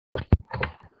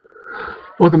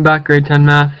Welcome back, grade 10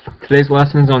 math. Today's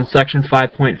lesson is on section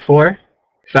 5.4,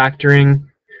 factoring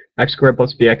x squared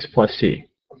plus bx plus c.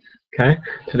 Okay,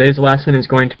 today's lesson is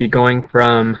going to be going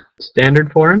from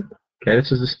standard form. Okay,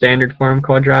 this is the standard form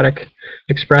quadratic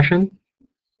expression,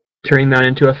 turning that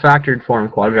into a factored form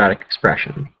quadratic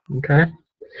expression. Okay,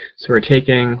 so we're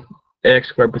taking ax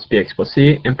squared plus bx plus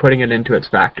c and putting it into its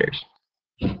factors.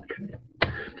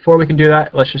 Before we can do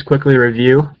that, let's just quickly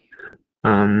review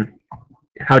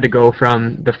how to go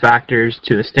from the factors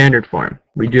to the standard form.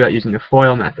 We do that using the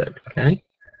FOIL method. Okay,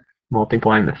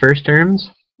 multiplying the first terms,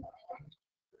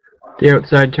 the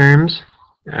outside terms,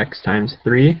 x times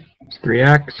 3 is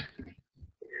 3x.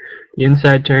 The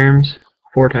inside terms,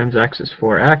 4 times x is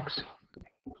 4x.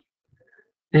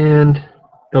 And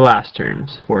the last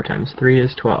terms, 4 times 3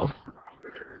 is 12.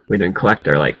 We then collect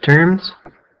our like terms,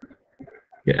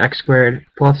 get x squared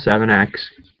plus 7x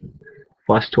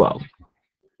plus 12.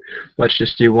 Let's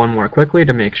just do one more quickly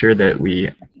to make sure that we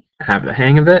have the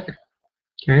hang of it.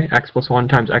 Okay, x plus 1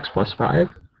 times x plus 5.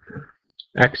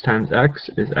 X times x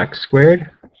is x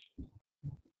squared.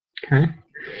 Okay,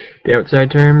 the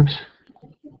outside terms,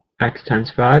 x times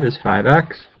 5 is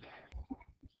 5x.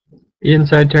 The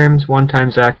inside terms, 1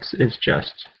 times x is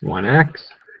just 1x.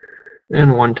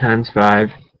 And 1 times 5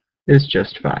 is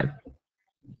just 5.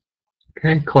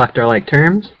 Okay, collect our like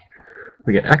terms.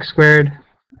 We get x squared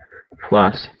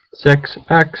plus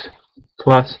 6x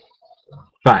plus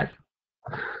 5.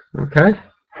 Okay,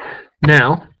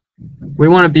 now we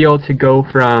want to be able to go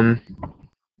from,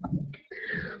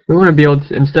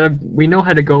 we know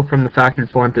how to go from the factored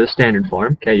form to the standard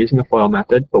form, okay, using the FOIL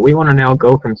method, but we want to now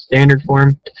go from standard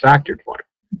form to factored form.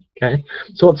 Okay,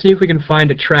 so let's see if we can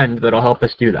find a trend that'll help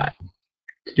us do that.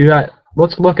 To do that,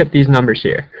 let's look at these numbers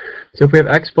here. So if we have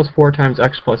x plus 4 times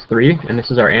x plus 3, and this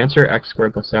is our answer, x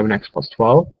squared plus 7x plus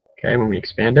 12, okay, when we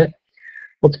expand it,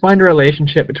 let's find a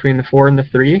relationship between the 4 and the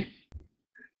 3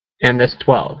 and this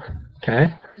 12.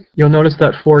 Okay, you'll notice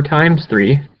that 4 times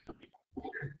 3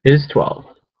 is 12.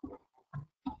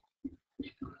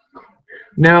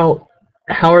 Now,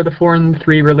 how are the 4 and the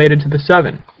 3 related to the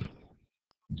 7?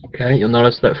 Okay, you'll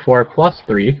notice that 4 plus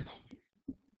 3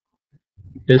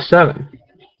 is 7.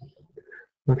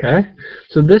 Okay,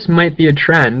 so this might be a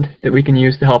trend that we can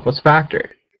use to help us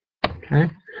factor. Okay,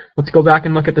 let's go back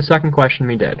and look at the second question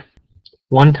we did.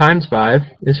 1 times 5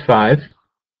 is 5.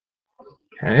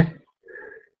 Okay,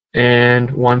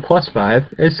 and 1 plus 5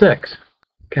 is 6.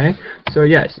 Okay, so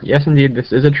yes indeed,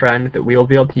 this is a trend that we will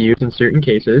be able to use in certain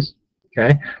cases,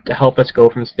 okay, to help us go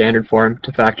from standard form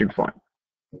to factored form.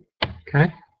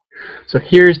 Okay, so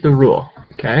here's the rule.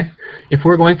 Okay, if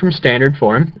we're going from standard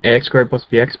form, ax squared plus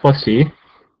bx plus c,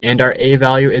 and our a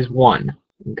value is 1,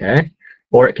 okay,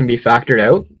 or it can be factored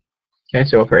out. Okay,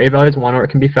 so if our a value is 1 or it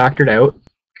can be factored out,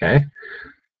 okay,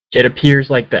 it appears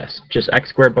like this, just x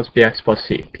squared plus bx plus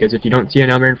c, because if you don't see a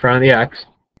number in front of the x,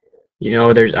 you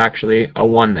know there's actually a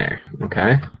 1 there,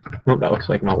 okay? Oh, that looks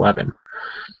like an 11.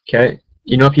 Okay,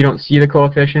 you know if you don't see the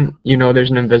coefficient, you know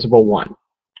there's an invisible 1,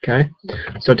 okay?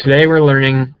 So today we're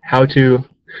learning how to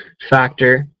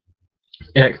factor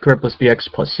x squared plus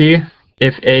bx plus c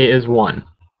if a is 1,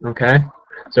 okay?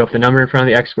 So if the number in front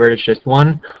of the x squared is just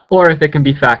 1, or if it can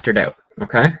be factored out,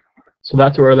 okay? So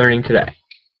that's what we're learning today.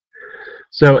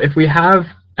 So if we have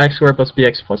x squared plus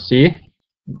bx plus c,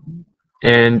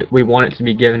 and we want it to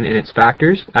be given in its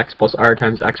factors, x plus r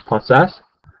times x plus s,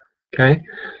 okay,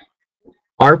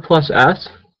 r plus s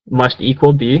must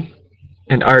equal b,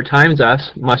 and r times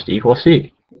s must equal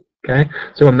c, okay?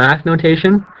 So in math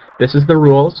notation, this is the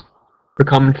rules for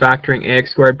common factoring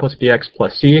ax squared plus bx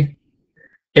plus c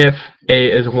if a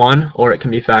is 1 or it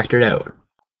can be factored out,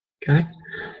 okay?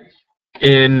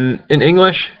 In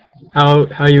English, how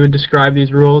you would describe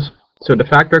these rules. So to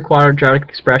factor a quadratic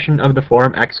expression of the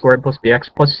form x squared plus bx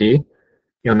plus c,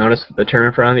 you'll notice that the term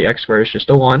in front of the x squared is just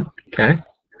a 1, okay?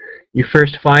 You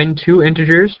first find two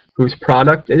integers whose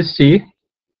product is c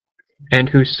and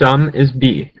whose sum is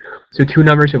b. So two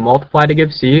numbers who multiply to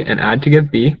give c and add to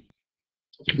give b.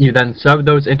 You then sub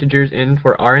those integers in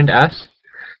for r and s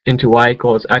into y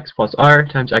equals x plus r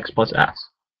times x plus s,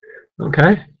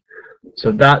 okay?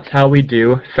 So that's how we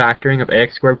do factoring of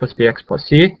ax squared plus bx plus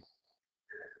c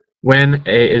when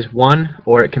a is 1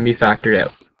 or it can be factored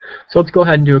out. So let's go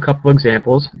ahead and do a couple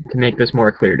examples to make this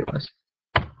more clear to us.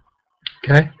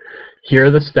 Okay, here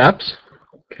are the steps.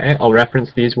 Okay, I'll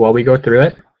reference these while we go through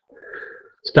it.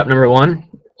 Step number 1,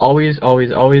 always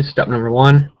step number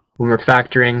 1 when we're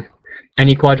factoring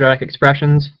any quadratic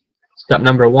expressions. Step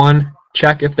number 1,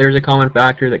 check if there's a common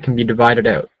factor that can be divided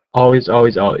out. Always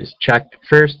check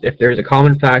first if there's a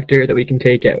common factor that we can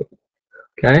take out.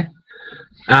 Okay,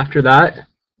 after that,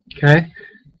 okay,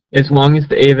 as long as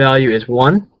the a value is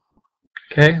 1,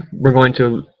 okay, we're going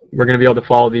to be able to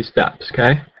follow these steps,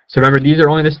 okay? So remember, these are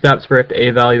only the steps for if the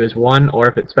a value is 1 or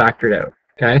if it's factored out,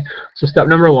 okay? So step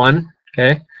number 1,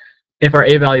 okay, if our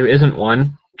a value isn't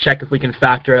 1, check if we can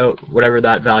factor out whatever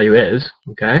that value is,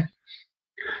 okay?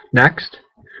 Next,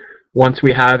 once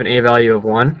we have an a value of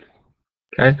 1,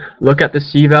 okay, look at the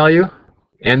c value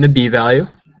and the b value,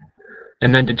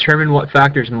 and then determine what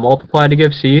factors multiply to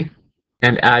give c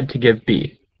and add to give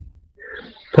b.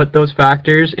 Put those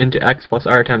factors into x plus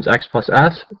r times x plus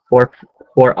s for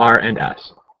r and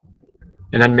s.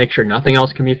 And then make sure nothing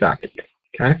else can be factored,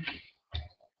 okay?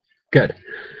 Good.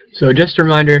 So just a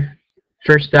reminder,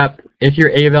 first step, if your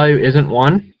a value isn't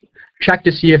 1, check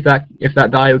to see if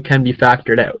that value can be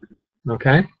factored out,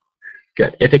 okay?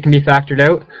 Good. If it can be factored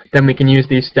out, then we can use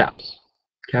these steps,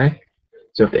 okay?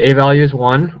 So if the a value is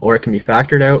 1 or it can be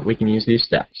factored out, we can use these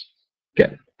steps.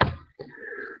 Good.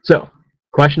 So,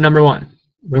 question number 1.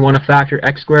 We want to factor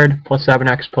x squared plus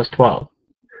 7x plus 12.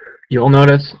 You'll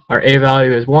notice our a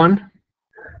value is 1,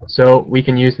 so we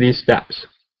can use these steps.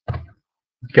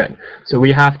 Good. So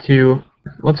we have to,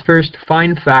 let's first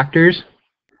find factors,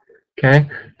 okay,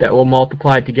 that will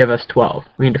multiply to give us 12.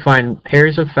 We need to find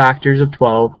pairs of factors of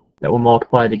 12 that will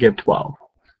multiply to give 12,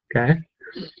 okay?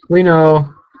 We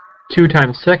know 2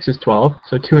 times 6 is 12,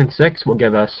 so 2 and 6 will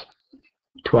give us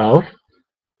 12.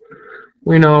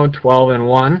 We know 12 and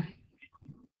 1,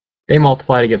 they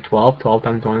multiply to give 12. 12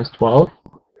 times 1 is 12.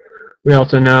 We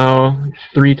also know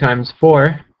 3 times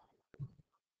 4,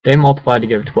 they multiply to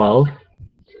give 12.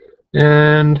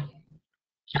 And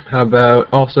how about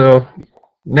also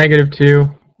negative 2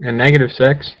 and negative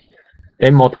 6, they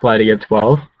multiply to give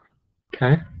 12.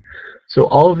 Okay, so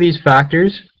all of these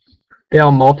factors, they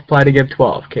all multiply to give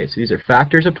 12. Okay, so these are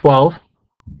factors of 12,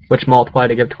 which multiply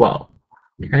to give 12.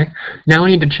 Okay, now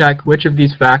we need to check which of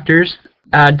these factors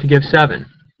add to give 7.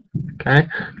 Okay,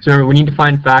 so remember, we need to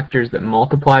find factors that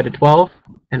multiply to 12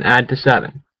 and add to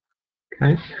 7.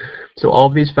 Okay, so all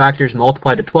of these factors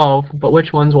multiply to 12, but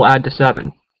which ones will add to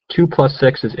 7? 2 plus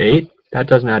 6 is 8, that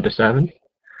doesn't add to 7.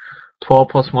 12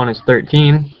 plus 1 is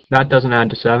 13, that doesn't add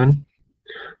to 7.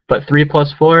 But 3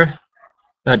 plus 4,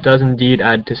 that does indeed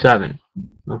add to 7.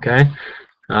 Okay,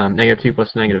 negative 2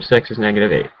 plus negative 6 is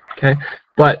negative 8. Okay,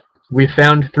 but we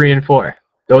found 3 and 4.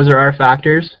 Those are our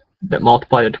factors that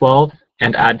multiply to 12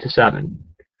 and add to 7.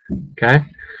 Okay,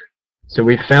 so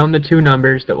we found the two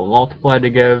numbers that will multiply to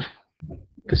give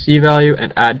the c value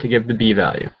and add to give the b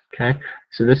value. Okay,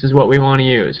 so this is what we want to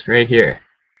use right here.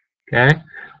 Okay,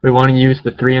 we want to use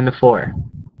the 3 and the 4.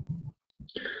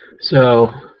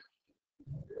 So,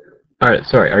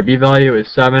 our b value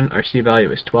is 7, our c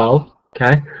value is 12.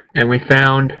 Okay, and we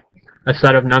found a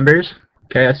set of numbers.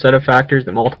 Okay, a set of factors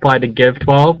that multiply to give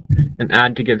 12 and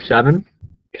add to give 7.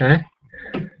 Okay,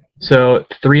 so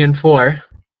 3 and 4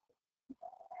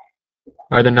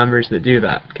 are the numbers that do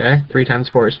that. Okay, 3 times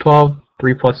 4 is 12.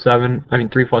 3 plus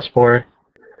 4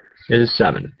 is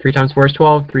 7. 3 times 4 is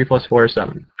 12. 3 plus 4 is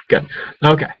 7. Good.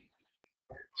 Okay.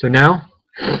 So now,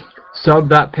 sub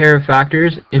that pair of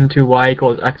factors into y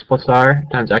equals x plus r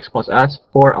times x plus s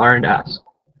for r and s.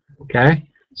 Okay.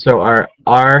 So our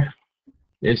r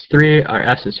is 3, our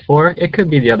s is 4. It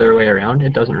could be the other way around.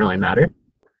 It doesn't really matter.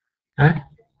 Okay.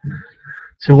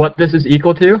 So what this is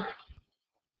equal to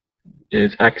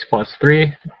is x plus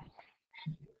 3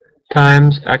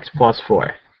 times x plus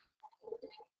 4.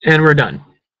 And we're done.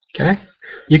 Okay?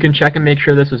 You can check and make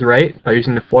sure this is right by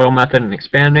using the FOIL method and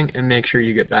expanding, and make sure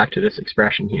you get back to this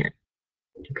expression here.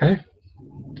 Okay?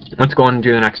 Let's go on and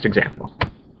do the next example.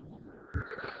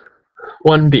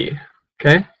 1b.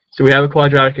 Okay? So we have a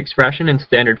quadratic expression in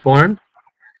standard form,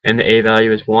 and the a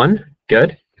value is 1.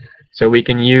 Good. So we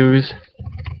can use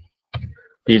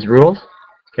these rules.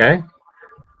 Okay?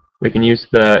 We can use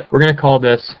we're going to call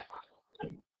this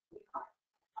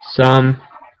sum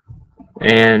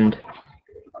and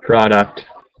product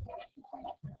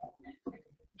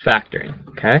factoring.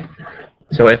 Okay,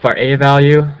 so if our a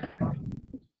value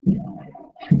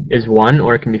is 1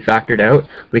 or it can be factored out,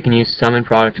 we can use sum and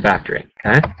product factoring.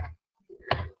 Okay,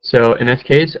 so in this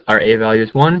case our a value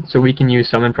is 1, so we can use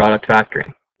sum and product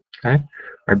factoring. Okay,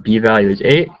 our b value is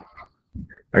 8,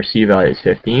 our c value is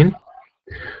 15,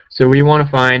 so we want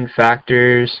to find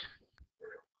factors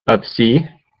of c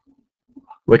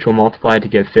which will multiply to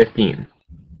give 15.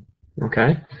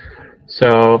 Okay,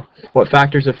 so what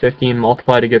factors of 15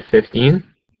 multiply to give 15?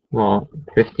 Well,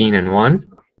 15 and 1.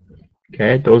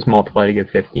 Okay, those multiply to give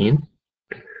 15.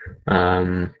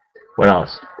 What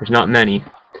else? There's not many.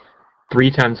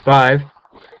 3 times 5,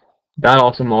 that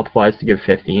also multiplies to give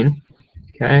 15.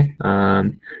 Okay,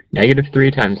 negative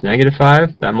 3 times negative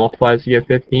 5, that multiplies to give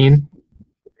 15.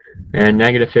 And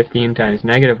negative 15 times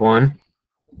negative 1,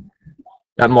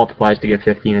 that multiplies to give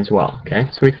 15 as well. Okay,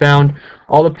 so we found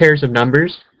all the pairs of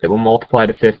numbers that will multiply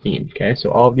to 15. Okay,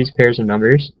 so all of these pairs of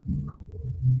numbers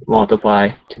multiply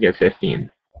to give 15.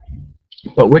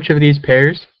 But which of these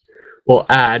pairs will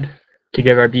add to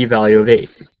give our b value of 8?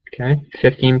 Okay,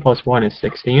 15 plus 1 is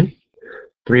 16.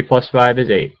 3 plus 5 is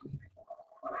 8.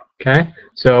 Okay,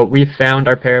 so we've found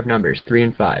our pair of numbers, 3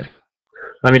 and 5.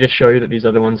 Let me just show you that these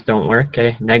other ones don't work.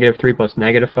 Okay, negative 3 plus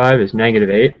negative 5 is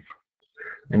negative 8.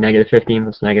 And negative 15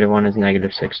 plus negative 1 is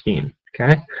negative 16.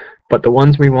 Okay, but the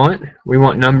ones we want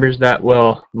numbers that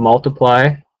will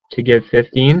multiply to give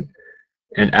 15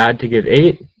 and add to give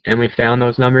 8. And we found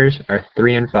those numbers are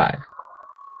 3 and 5.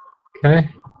 Okay,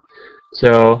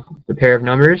 so the pair of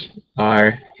numbers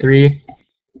are 3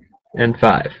 and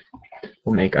 5.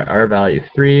 We'll make our R value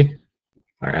 3,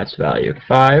 our S value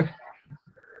 5.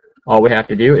 All we have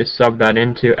to do is sub that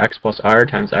into x plus R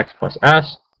times x plus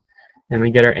S, and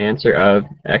we get our answer of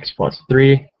x plus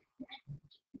 3,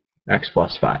 x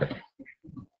plus 5.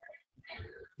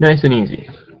 Nice and easy.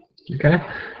 Okay,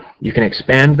 you can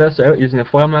expand this out using the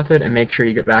FOIL method and make sure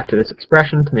you get back to this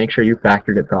expression to make sure you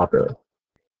factored it properly.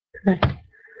 Okay.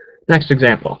 Next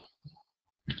example.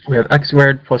 We have x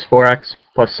squared plus 4x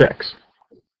plus 6.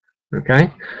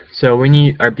 Okay, so we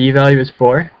need our b value is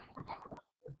 4,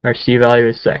 our c value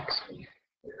is 6.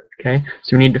 Okay,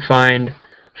 so we need to find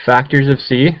factors of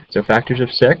c, so factors of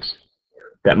 6,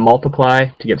 that multiply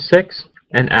to give 6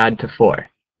 and add to 4.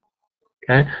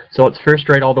 Okay, so let's first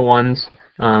write all the ones,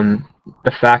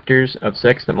 the factors of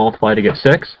 6 that multiply to give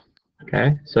 6.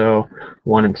 Okay, so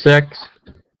 1 and 6,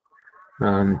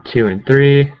 2 and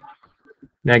 3,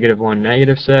 negative 1,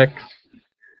 negative 6,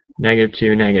 negative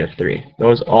 2, negative 3.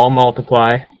 Those all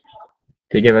multiply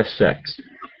to give us 6.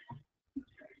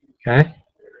 Okay.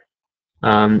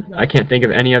 I can't think of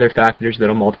any other factors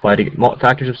that'll multiply to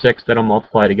factors of 6 that'll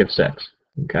multiply to give 6.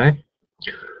 Okay.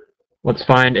 Let's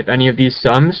find if any of these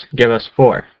sums give us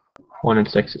 4. 1 and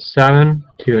 6 is 7.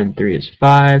 2 and 3 is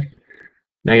 5.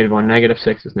 Negative 1, negative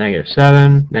 6 is negative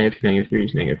 7. Negative 2, negative 3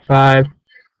 is negative 5.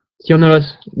 So you'll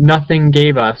notice nothing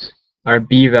gave us our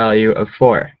b value of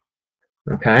 4.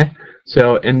 Okay,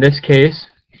 so in this case,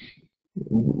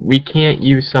 we can't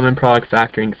use sum and product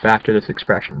factoring to factor this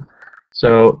expression.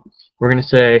 So we're going to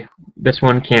say this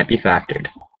one can't be factored.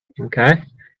 Okay,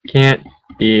 can't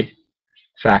be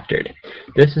factored.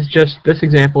 This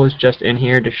example is just in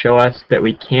here to show us that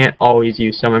we can't always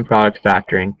use sum and product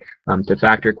factoring to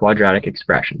factor quadratic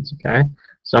expressions. Okay,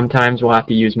 sometimes we'll have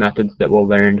to use methods that we'll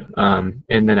learn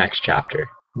in the next chapter.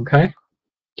 Okay.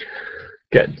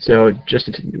 Good. So just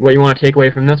what you want to take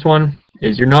away from this one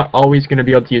is you're not always going to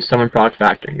be able to use sum and product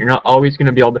factoring. You're not always going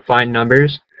to be able to find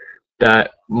numbers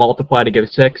that multiply to give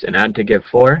 6 and add to give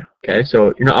 4. Okay,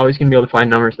 so you're not always going to be able to find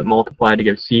numbers that multiply to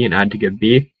give c and add to give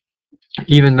b,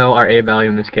 even though our a value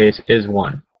in this case is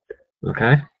 1.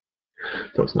 Okay,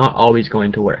 so it's not always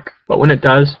going to work, but when it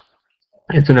does,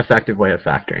 it's an effective way of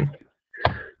factoring.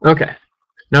 Okay,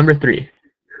 number 3.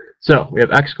 So we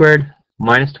have x squared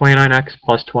minus 29x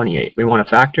plus 28. We want to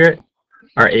factor it.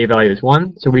 Our a value is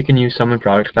 1, so we can use sum and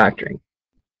product factoring.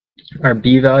 Our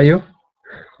b value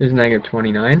is negative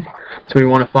 29, so we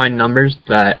want to find numbers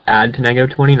that add to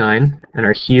negative 29, and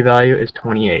our c value is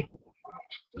 28.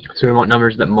 So we want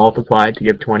numbers that multiply to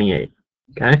give 28.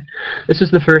 Okay, this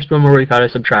is the first one where we've had a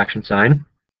subtraction sign.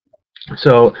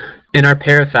 So in our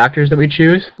pair of factors that we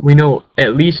choose, we know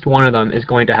at least one of them is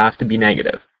going to have to be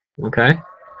negative. Okay.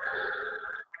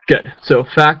 Good. So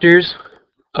factors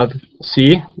of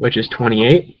c, which is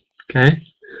 28. Okay.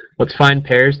 Let's find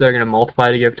pairs that are going to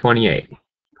multiply to give 28.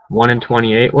 1 and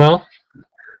 28 will.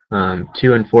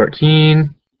 2 and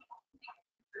 14.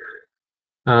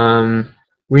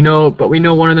 We know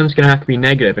one of them is going to have to be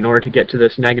negative in order to get to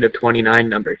this negative 29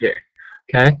 number here.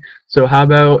 Okay. So how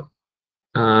about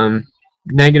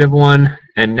negative 1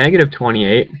 and negative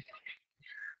 28?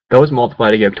 Those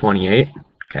multiply to give 28.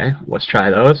 Okay, let's try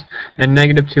those. And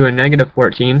negative 2 and negative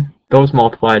 14, those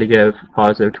multiply to give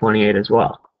positive 28 as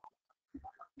well.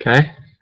 Okay,